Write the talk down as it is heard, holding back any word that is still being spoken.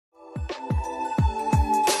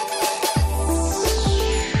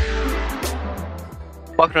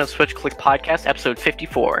Welcome to the SwitchClicksPodcast, episode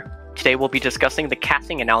 54. Today we'll be discussing the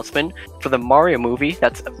casting announcement for the Mario movie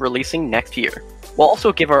that's releasing next year. We'll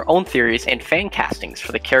also give our own theories and fan castings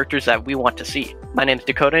for the characters that we want to see. My name's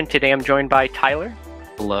Dakota, and today I'm joined by Tyler.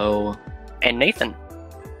 Hello. And Nathan.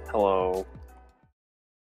 Hello.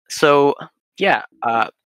 So, yeah,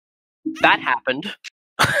 that happened.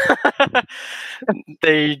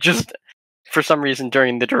 They just, for some reason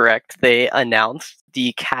during the direct, they announced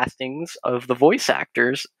the castings of the voice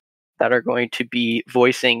actors that are going to be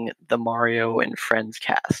voicing the Mario and Friends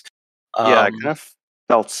cast. Yeah, it kind of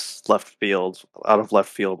felt out of left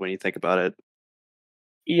field when you think about it.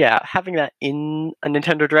 Yeah, having that in a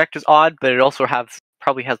Nintendo Direct is odd, but it also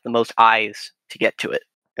probably has the most eyes to get to it.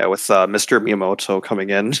 Yeah, with Mr. Miyamoto coming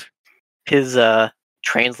in. His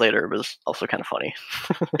translator was also kind of funny.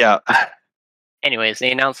 Yeah. Anyways,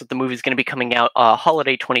 they announced that the movie's going to be coming out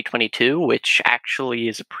holiday 2022, which actually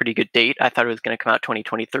is a pretty good date. I thought it was going to come out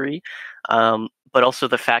 2023. But also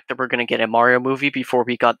the fact that we're going to get a Mario movie before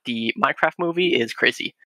we got the Minecraft movie is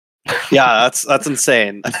crazy. Yeah, that's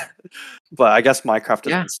insane. But I guess Minecraft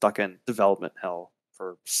has been stuck in development hell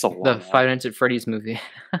for so long. The Five Nights at Freddy's movie.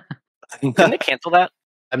 Didn't they cancel that?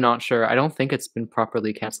 I'm not sure. I don't think it's been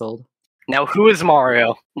properly canceled. Now, who is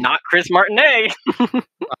Mario? Not Chris Martinet!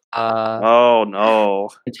 Oh, no.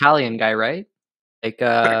 Italian guy, right? Like,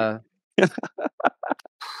 I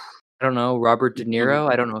don't know, Robert De Niro?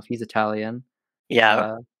 I don't know if he's Italian.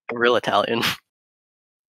 Yeah, real Italian.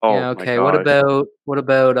 Oh, yeah, okay. What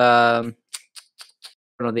about, I don't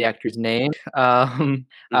know the actor's name. I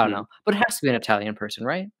don't know. But it has to be an Italian person,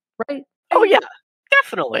 right? Right? Oh, yeah,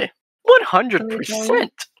 definitely. 100%.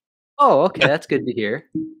 Oh, okay, that's good to hear.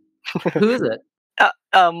 Who is it?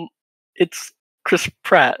 It's Chris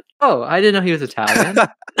Pratt. Oh, I didn't know he was Italian.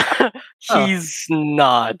 He's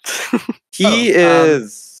not. He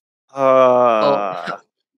is.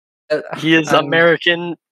 He is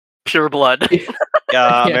American pure blood.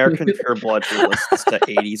 Yeah, American pure blood who listens to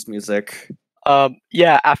 80s music.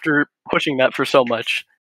 Yeah, after pushing that for so much,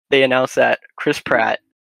 they announced that Chris Pratt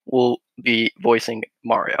will be voicing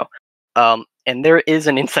Mario. And there is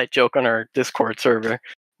an inside joke on our Discord server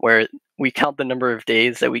where we count the number of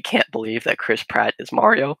days that we can't believe that Chris Pratt is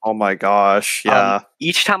Mario. Oh my gosh, yeah.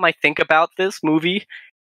 Each time I think about this movie,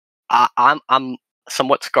 I'm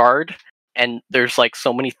somewhat scarred, and there's like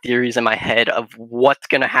so many theories in my head of what's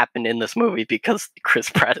gonna happen in this movie because Chris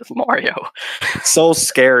Pratt is Mario. So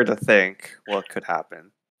scared to think what could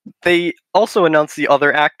happen. They also announced the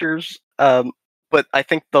other actors, but I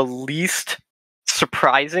think the least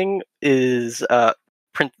surprising is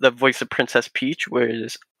the voice of Princess Peach,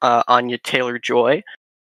 whereas Anya Taylor-Joy.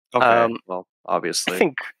 Okay, well, obviously. I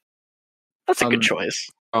think that's a good choice.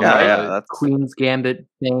 That's Queen's Gambit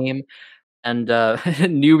fame and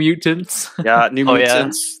New Mutants. Yeah, New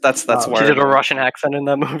Mutants. Yeah. That's where she did a Russian accent in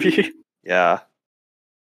that movie. Yeah.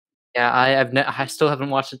 Yeah, I still haven't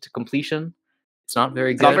watched it to completion. It's not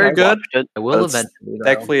very good. Not very good. I will eventually. Though.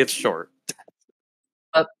 Thankfully, it's short.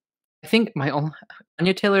 But I think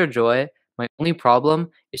Anya Taylor-Joy. My only problem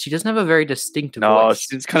is she doesn't have a very distinct voice. No,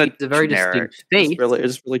 she's kind of a very distinct face.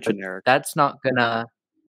 It's really generic. That's not gonna.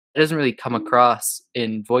 It doesn't really come across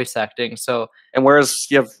in voice acting. So, and whereas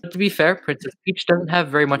you have, to be fair, Princess Peach doesn't have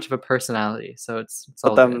very much of a personality. So it's but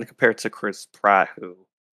all then good. Compared to Chris Pratt, who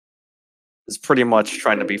is pretty much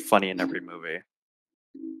trying to be funny in every movie.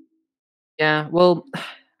 Yeah, well,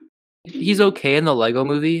 he's okay in the Lego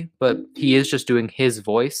movie, but he is just doing his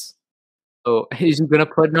voice. So he's gonna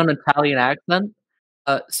put in an Italian accent.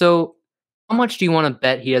 So how much do you want to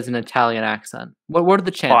bet he has an Italian accent? What are the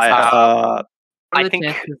chances? I think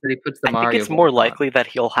it's more likely that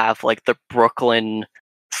he'll have like the Brooklyn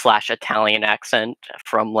 / Italian accent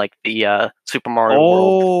from like the Super Mario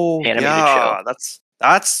World animated show.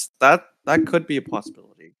 That could be a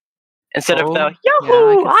possibility. Instead of the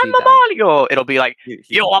Yahoo, I'm a Mario, it'll be like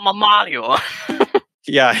Yo, I'm a Mario.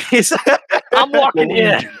 Yeah, I'm walking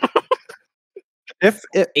in. If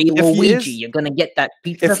Luigi, you're gonna get that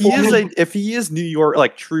pizza. If he is New York,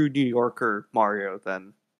 like true New Yorker Mario,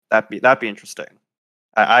 then that'd be interesting.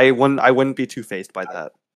 I wouldn't be too phased by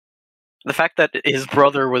that. The fact that his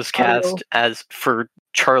brother was cast as for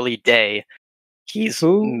Charlie Day, he's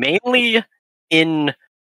mainly in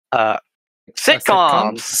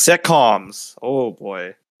sitcoms. Sitcoms. Oh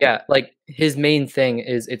boy. Yeah, like his main thing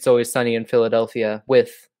is It's Always Sunny in Philadelphia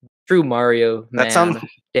with true Mario man. That sounds.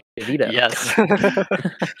 DeVito. Yes.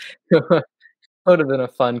 Would have been a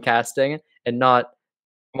fun casting and not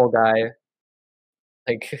normal guy.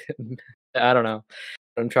 Like, I don't know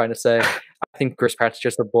what I'm trying to say. I think Chris Pratt's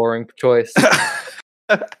just a boring choice.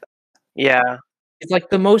 Yeah. He's like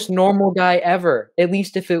the most normal guy ever. At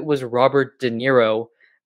least if it was Robert De Niro,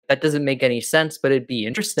 that doesn't make any sense, but it'd be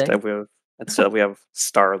interesting. Instead we have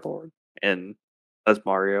Star-Lord as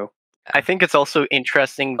Mario. I think it's also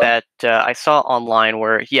interesting that I saw online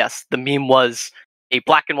where, yes, the meme was a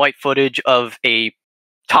black and white footage of a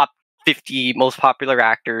top 50 most popular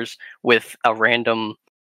actors with a random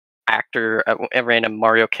actor, a random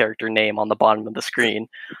Mario character name on the bottom of the screen.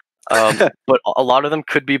 But a lot of them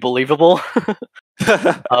could be believable.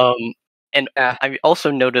 And I also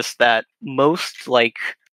noticed that most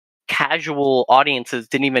casual audiences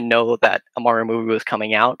didn't even know that a Mario movie was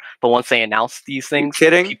coming out. But once they announced these things,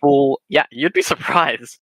 people, you'd be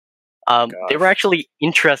surprised. They were actually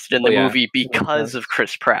interested in the movie because of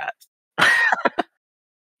Chris Pratt.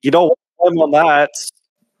 You know, I'm on that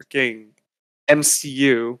freaking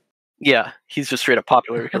MCU. Yeah, he's just straight up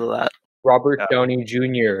popular because of that. Robert Downey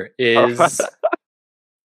Jr. is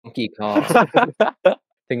Donkey Kong.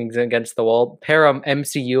 Things against the wall. Pair an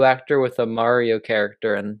MCU actor with a Mario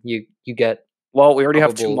character, and you get. Well, we already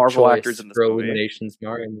have 2 Marvel actors in this movie. Illumination's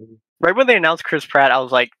Mario movie. Right when they announced Chris Pratt, I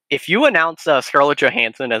was like, if you announce Scarlett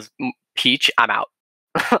Johansson as Peach, I'm out.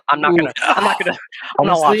 I'm not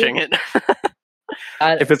watching it.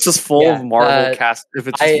 If it's just full of Marvel cast,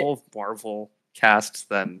 full of Marvel cast,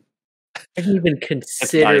 then I didn't even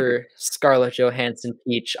consider Scarlett Johansson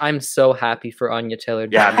Peach. I'm so happy for Anya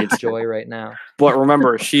Taylor-Joy right now. But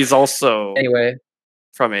remember, she's also anyway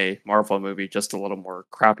from a Marvel movie, just a little more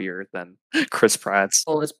crappier than Chris Pratt's.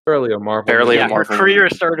 Well, it's barely a Marvel. Her career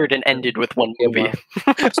started and ended with one movie.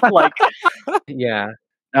 Yeah.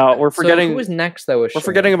 Now we're forgetting who was next. We're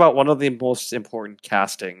forgetting about one of the most important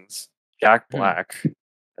castings, Jack Black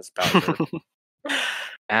as Bowser.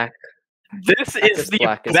 Jack. This is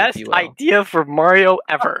the best idea for Mario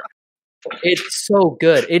ever. It's so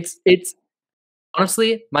good. It's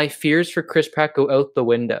honestly, my fears for Chris Pratt go out the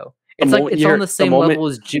window. It's it's on the same level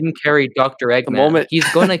as Jim Carrey, Dr. Eggman. He's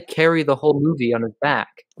gonna carry the whole movie on his back.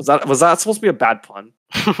 Was that supposed to be a bad pun?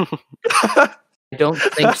 I don't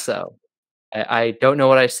think so. I don't know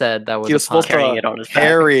what I said. That was he was supposed to carrying it on his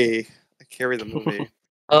carry the movie.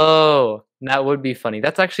 Oh, that would be funny.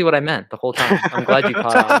 That's actually what I meant the whole time. I'm glad you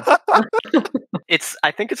caught on.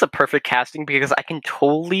 I think it's a perfect casting because I can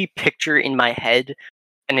totally picture in my head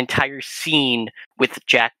an entire scene with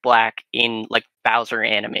Jack Black in Bowser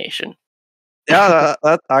animation. Yeah,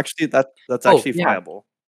 that's actually viable.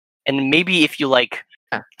 And maybe if you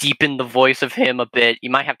deepen the voice of him a bit, you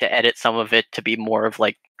might have to edit some of it to be more of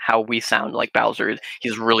how we sound like Bowser.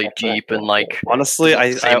 He's really deep and honestly,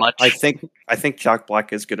 I think Jack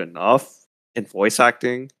Black is good enough in voice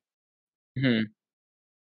acting.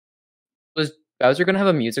 Was Bowser gonna have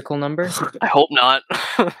a musical number? I hope not.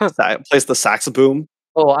 Plays the saxophone.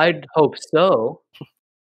 Oh, I'd hope so.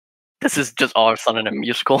 This is just all of a sudden a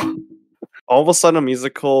musical. All of a sudden a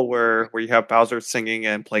musical where you have Bowser singing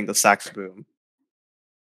and playing the saxophone,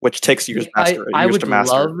 which takes years to master. I would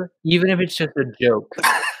love, even if it's just a joke.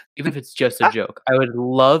 Even if it's just a joke, I would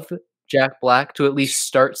love Jack Black to at least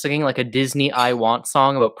start singing a Disney "I Want"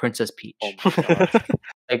 song about Princess Peach. Oh my gosh.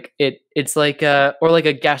 It's or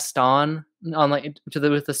a Gaston on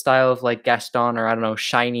with the style of Gaston, or I don't know,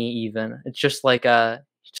 Shiny even. It's just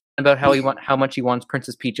about how much he wants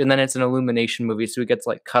Princess Peach, and then it's an Illumination movie, so he gets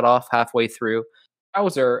cut off halfway through.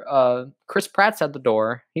 Bowser, Chris Pratt's at the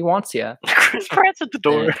door. He wants you. Chris Pratt's at the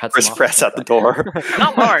door. Chris Pratt's at the door.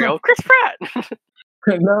 Not Mario. Chris Pratt.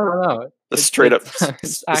 No. Straight up.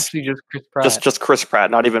 It's actually just Chris Pratt. Just Chris Pratt,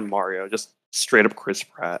 not even Mario. Just straight up Chris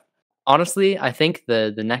Pratt. Honestly, I think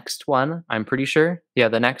the next one, I'm pretty sure. Yeah,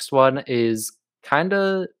 the next one is kind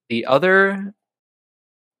of the other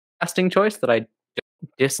casting choice that I don't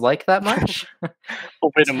dislike that much.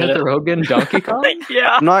 Oh, wait a minute. Seth Rogen, Donkey Kong?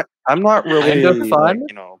 Yeah. I'm not really kind of fun.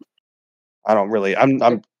 I don't really. I'm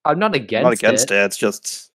not against it. It's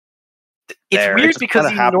just it's weird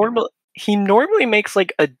because he normally makes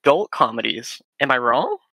adult comedies. Am I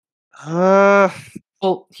wrong?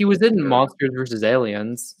 Well, he was in Monsters vs.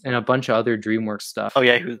 Aliens and a bunch of other DreamWorks stuff. Oh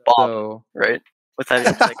yeah, he was Bob, right? With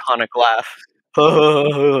that iconic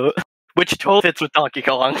laugh. Which totally fits with Donkey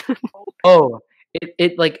Kong.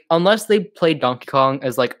 It unless they play Donkey Kong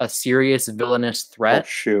as a serious villainous threat. Oh,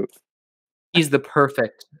 shoot. He's the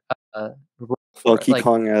perfect Donkey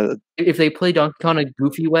Kong. If they play Donkey Kong in a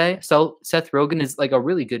goofy way, so Seth Rogen is a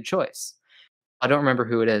really good choice. I don't remember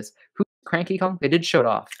who it is. Who's Cranky Kong? They did show it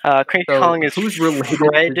off. Cranky Kong is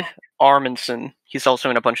Fred Armisen. He's also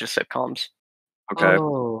in a bunch of sitcoms. Okay.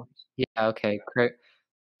 Oh, yeah. Okay. Great.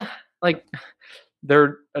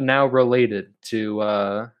 They're now related to.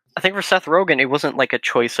 I think for Seth Rogen, it wasn't a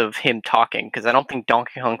choice of him talking, because I don't think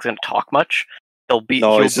Donkey Kong's going to talk much. No,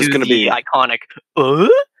 he'll he's just do gonna the be- iconic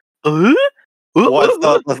What's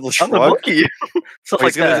the I'm the shrug? monkey. Stuff Or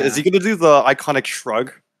like that. is he gonna do the iconic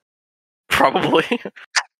shrug? Probably.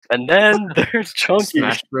 And then there's Chunky.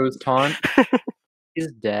 Smash Bros taunt.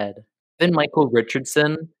 He's dead. Then Michael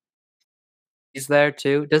Richardson. He's there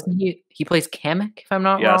too. Doesn't he? He plays Kamek, if I'm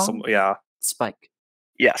not wrong. Yeah. Spike.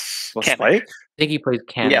 Yes, Well, Kamek. Spike? I think he plays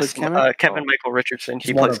Kamek. Yes, plays Kamek? Kevin Oh. Michael Richardson. He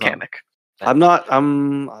He's one plays of them. Kamek.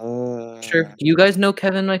 Sure. Do you guys know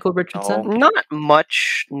Kevin Michael Richardson? No. Not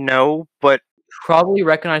much, no, but Probably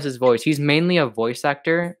recognize his voice. He's mainly a voice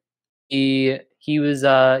actor. He was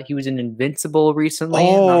in Invincible recently.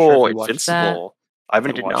 I'm not sure if you watched Invincible. I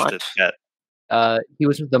haven't did watched not. it yet. that. He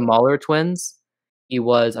was with the Mahler twins. He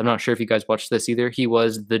was. I'm not sure if you guys watched this either. He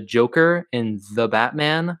was the Joker in The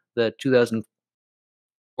Batman, the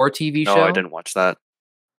 2004 TV No, show. I didn't watch that.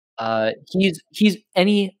 He's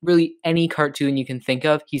any cartoon you can think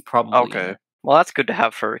of. He's probably in Okay. it. well, that's good to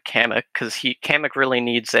have for Kamek because Kamek really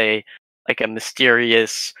needs a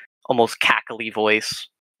mysterious, almost cackly voice.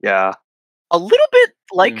 Yeah. A little bit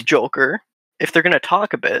like Mm. Joker, if they're gonna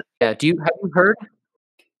talk a bit. Yeah. Have you heard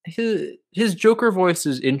his Joker voice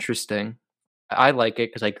is interesting. I like it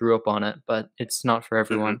because I grew up on it, but it's not for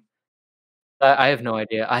everyone. I have no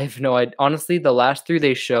idea. Honestly, the last 3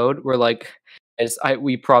 they showed were like,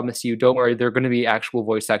 we promise you, don't worry, they're going to be actual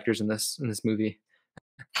voice actors in this movie.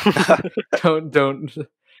 Don't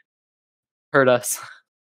hurt us.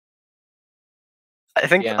 I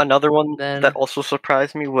think Yeah. another one Then- that also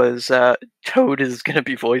surprised me was Toad is gonna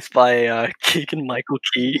be voiced by Keegan Michael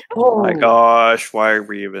Key. Oh my gosh, why are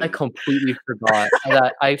we even? I completely forgot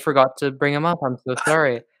that. I forgot to bring him up. I'm so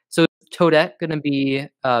sorry. So is Toadette gonna be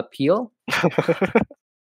Peel?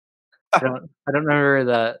 I don't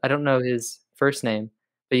remember I don't know his first name,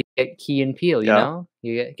 but you get Key and Peel. You Yeah. know,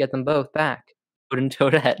 you get them both back. Toad and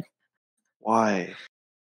Toadette. Why?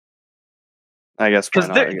 I guess why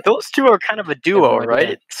Because not? those two are kind of a duo, idea.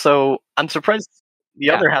 right? So I'm surprised the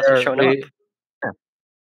other hasn't shown up. To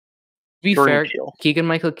be Jordan fair, Peele. Keegan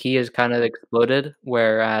Michael Key has kind of exploded,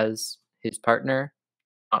 whereas his partner,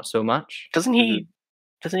 not so much. Doesn't he?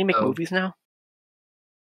 Doesn't he make Oh. movies now?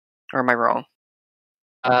 Or am I wrong?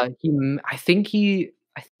 I think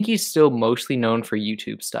he's still mostly known for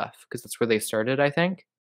YouTube stuff because that's where they started. I think.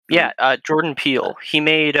 Yeah, Jordan Peele. He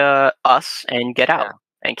made Us and Get Out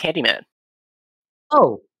and Candyman.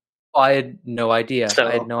 Oh, I had no idea. So-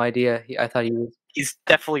 I had no idea. I thought he was. He's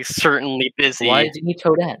definitely certainly busy. Why didn't he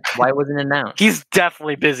Toadette? Why wasn't it announced? He's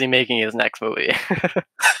definitely busy making his next movie,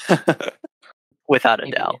 without a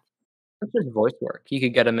Maybe. doubt. That's just voice work. You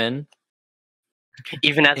could get him in.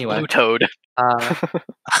 Even as Anyway. Blue Toad, Uh,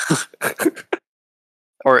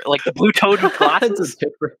 or like the Blue Toad with that's glasses. a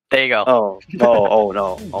different. There you go. Oh no! Oh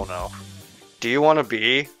no! Oh no! Do you want to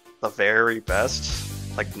be the very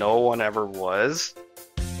best, like no one ever was?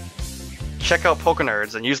 Check out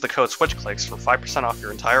PokeNerds and use the code SwitchClicks for 5% off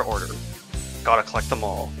your entire order. Gotta collect them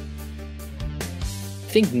all.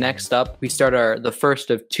 I think next up we start the first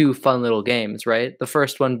of 2 fun little games, right? The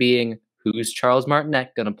first one being who's Charles Martinet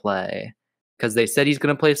gonna play? Because they said he's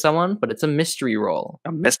gonna play someone, but it's a mystery role.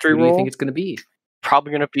 A mystery Who do you roll. think it's gonna be?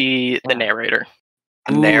 Probably gonna be the Yeah. narrator.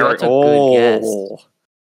 A Ooh, narr- that's a good guess.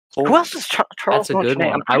 Who else is Charles That's a good Martinet?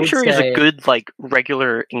 one. I'm I pretty would sure he's say- a good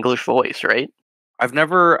regular English voice, right? I've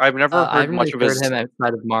never I heard haven't much really of heard his. him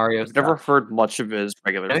outside of Mario. I've never stuff. heard much of his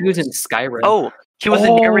regular. I know he was in voice. Skyrim. Oh, he was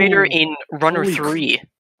a narrator in Runner Holy 3,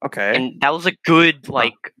 Okay. and that was a good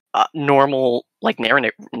normal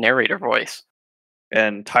narrator voice.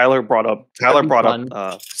 And Tyler brought up That'd be fun.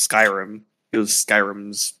 Skyrim. He was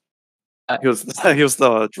Skyrim's. Uh, He was he was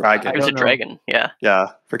the dragon. He was a don't know. dragon, yeah. Yeah,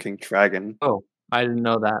 freaking dragon. Oh, I didn't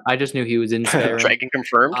know that. I just knew he was in Skyrim. Dragon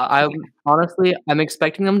confirmed. I'm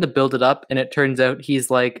expecting them to build it up, and it turns out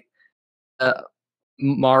he's like a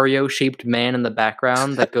Mario-shaped man in the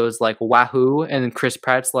background that goes like "Wahoo!" and then Chris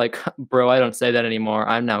Pratt's like, "Bro, I don't say that anymore.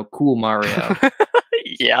 I'm now cool Mario."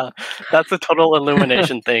 Yeah, that's a total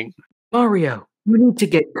Illumination thing. Mario, you need to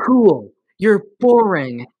get cool. You're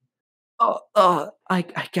boring.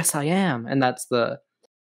 I guess I am, and that's the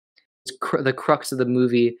crux of the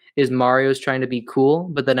movie is Mario's trying to be cool,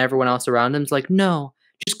 but then everyone else around him's like, no,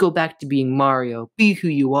 just go back to being Mario. Be who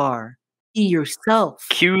you are. Be yourself.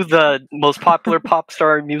 Cue the most popular pop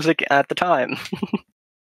star music at the time.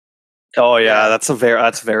 Oh yeah, Yeah. that's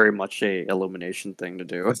very much a Illumination thing to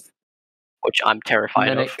do. Which I'm And terrified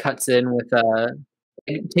then of. it cuts in with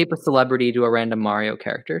tape a celebrity to a random Mario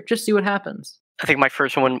character. Just see what happens. I think my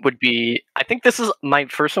first one would be. I think my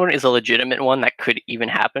first one is a legitimate one that could even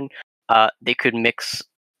happen. They could mix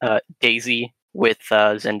Daisy with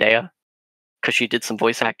Zendaya, because she did some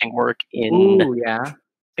voice acting work in Ooh, yeah.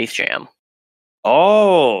 Space Jam.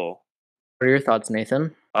 Oh. What are your thoughts,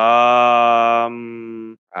 Nathan? I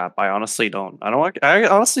honestly don't. I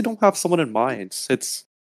honestly don't have someone in mind.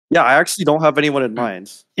 I actually don't have anyone in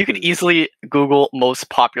mind. You could easily Google most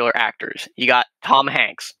popular actors. You got Tom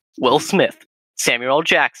Hanks, Will Smith, Samuel L.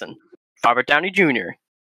 Jackson, Robert Downey Jr.,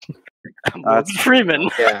 Morgan Freeman.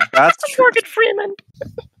 Yeah, that's Morgan Freeman.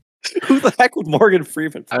 Who the heck would Morgan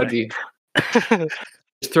Freeman play? I would be.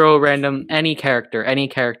 Just throw a random any character,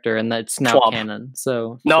 and that's now Flop. canon.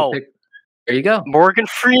 So No. There you go. Morgan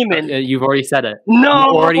Freeman. You've already said it.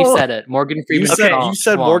 No. You already said it. Morgan Freeman. You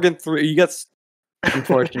said Morgan Freeman. You got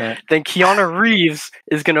unfortunate. Then Keanu Reeves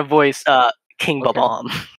is gonna voice King Babam.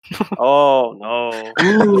 Oh no.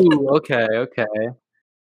 Ooh, okay.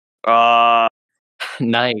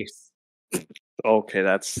 Nice. Okay,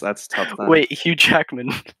 that's tough. Then. Wait, Hugh Jackman.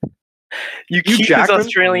 You Hugh keep Jackman? his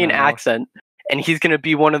Australian No. accent, and he's gonna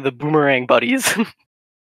be one of the Boomerang buddies.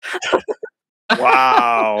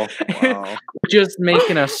 Wow. Just make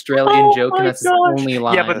an Australian joke, my and that's his gosh. only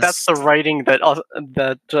line. Yeah, but that's the writing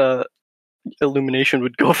that Illumination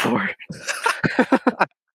would go for.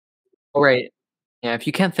 All right. Yeah, if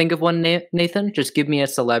you can't think of one, Nathan, just give me a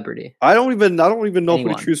celebrity. I don't even know who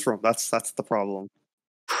Anyone. to choose from. That's the problem.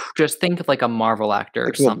 Just think of like a Marvel actor or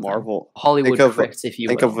Think of a something. Marvel. Hollywood Think of- Chris, if you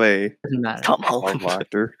Think will. of a Doesn't matter. Tom Holland. Marvel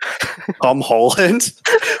actor. Tom Holland.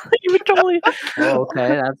 You would totally. Oh,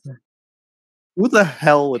 okay, that's Who the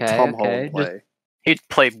hell would Okay, Tom okay, Holland just- play? He'd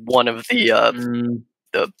play one of the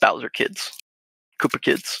Bowser kids, Koopa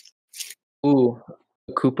kids. ooh,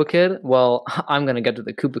 the Koopa Kid. Well, I'm gonna get to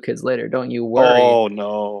the Koopa Kids later. Don't you worry. Oh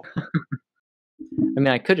no. I mean,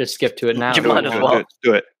 I could just skip to it now. You if might you as want. well.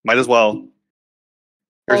 Do it. Might as well.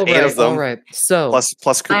 There's 8 of them. All right. So Plus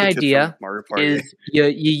Koopa my Kid from idea Mario Party. is you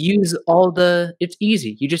use all the. It's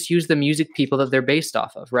easy. You just use the music people that they're based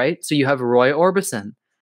off of, right? So you have Roy Orbison.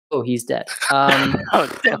 Oh, he's dead. Oh,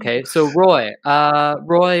 damn. Okay, so Roy,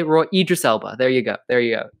 Idris Elba. There you go.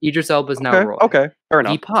 Idris Elba is now Roy. Okay, fair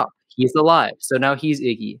enough. Iggy Pop, he's alive, so now he's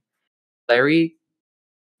Iggy. Larry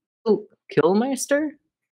Kilmeister?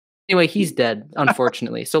 Anyway, he's dead,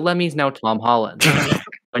 unfortunately. So Lemmy's now Tom Holland.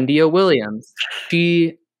 Wendy O. Williams,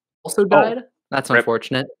 she also died. That's rip.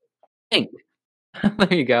 unfortunate. Pink.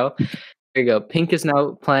 There you go. Pink is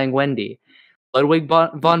now playing Wendy. Ludwig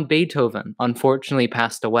von Beethoven unfortunately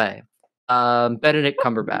passed away. Benedict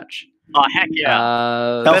Cumberbatch. Oh, heck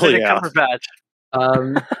yeah. Hell Benedict yeah.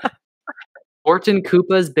 Cumberbatch. Orton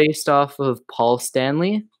Koopa is based off of Paul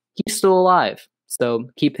Stanley. He's still alive, so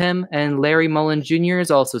keep him. And Larry Mullen Jr.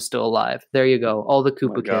 is also still alive. There you go. All the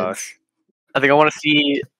Koopa kids. Gosh. I think I want to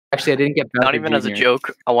see, Actually, I didn't get not Bowser even as a Jr..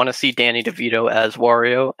 joke, I want to see Danny DeVito as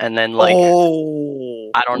Wario, and then, like,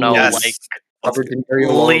 I don't know, yes. like, Robert De Niro,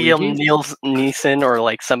 Liam Waluigi? Neeson or,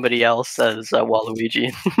 like, somebody else as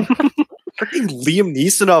Waluigi. Freaking Liam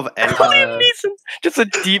Neeson of any. Liam Neeson! Just a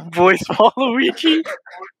deep voice Waluigi.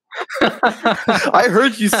 I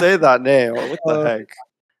heard you say that name. What the heck?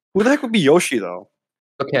 Who the heck would be Yoshi though?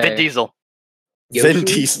 Okay. Vin Diesel. Yoshi? Vin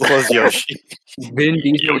Diesel was Yoshi. Vin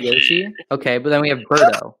Diesel Yoshi. Okay, but then we have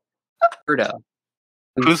Birdo.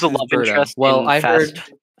 Who's the love Birdo? interest Well, in I Fast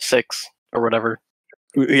heard 6 or whatever?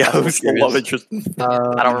 Yeah, who's the love interest?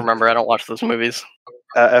 I don't remember. I don't watch those movies.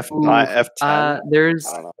 F9, F10. There's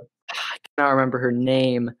I don't know. I cannot remember her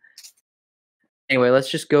name. Anyway, let's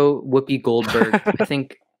just go Whoopi Goldberg. I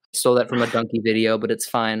think I stole that from a Donkey video, but it's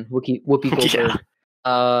fine. Whoopi Goldberg.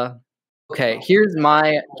 Yeah. Okay, here's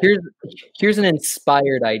an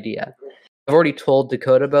inspired idea. I've already told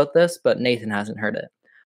Dakota about this, but Nathan hasn't heard it.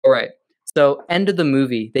 All right. So, end of the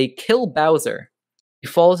movie, they kill Bowser. He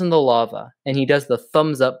falls in the lava, and he does the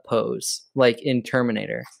thumbs up pose, like in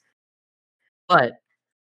Terminator. But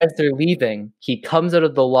as they're leaving, he comes out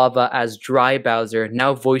of the lava as Dry Bowser,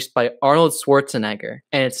 now voiced by Arnold Schwarzenegger,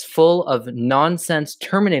 and it's full of nonsense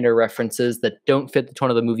Terminator references that don't fit the tone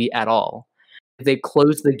of the movie at all. They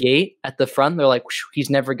close the gate at the front, they're like, he's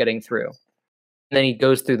never getting through. And then he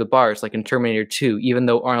goes through the bars, like in Terminator 2, even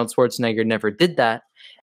though Arnold Schwarzenegger never did that,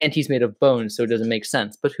 and he's made of bone, so it doesn't make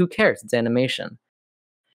sense. But who cares? It's animation.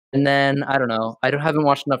 And then, I don't know, haven't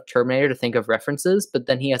watched enough Terminator to think of references, but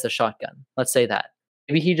then he has a shotgun. Let's say that.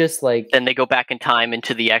 Maybe he just like... Then they go back in time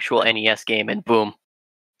into the actual NES game, and boom.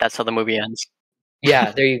 That's how the movie ends.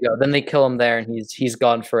 Yeah, there you go. Then they kill him there, and he's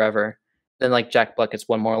gone forever. Then like Jack Black gets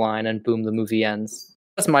one more line, and boom, the movie ends.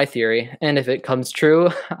 That's my theory. And if it comes true,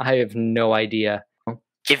 I have no idea.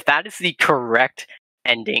 If that is the correct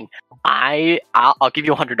ending, I'll give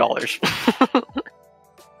you $100.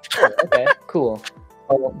 Okay, cool.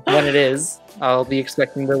 Well, when it is, I'll be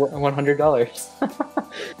expecting the $100.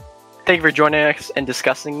 Thank you for joining us and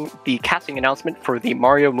discussing the casting announcement for the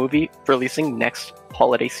Mario movie releasing next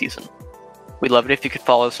holiday season. We'd love it if you could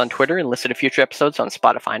follow us on Twitter and listen to future episodes on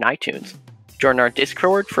Spotify and iTunes. Join our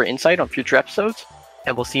Discord for insight on future episodes,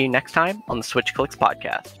 and we'll see you next time on the Switch Clicks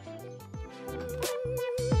podcast.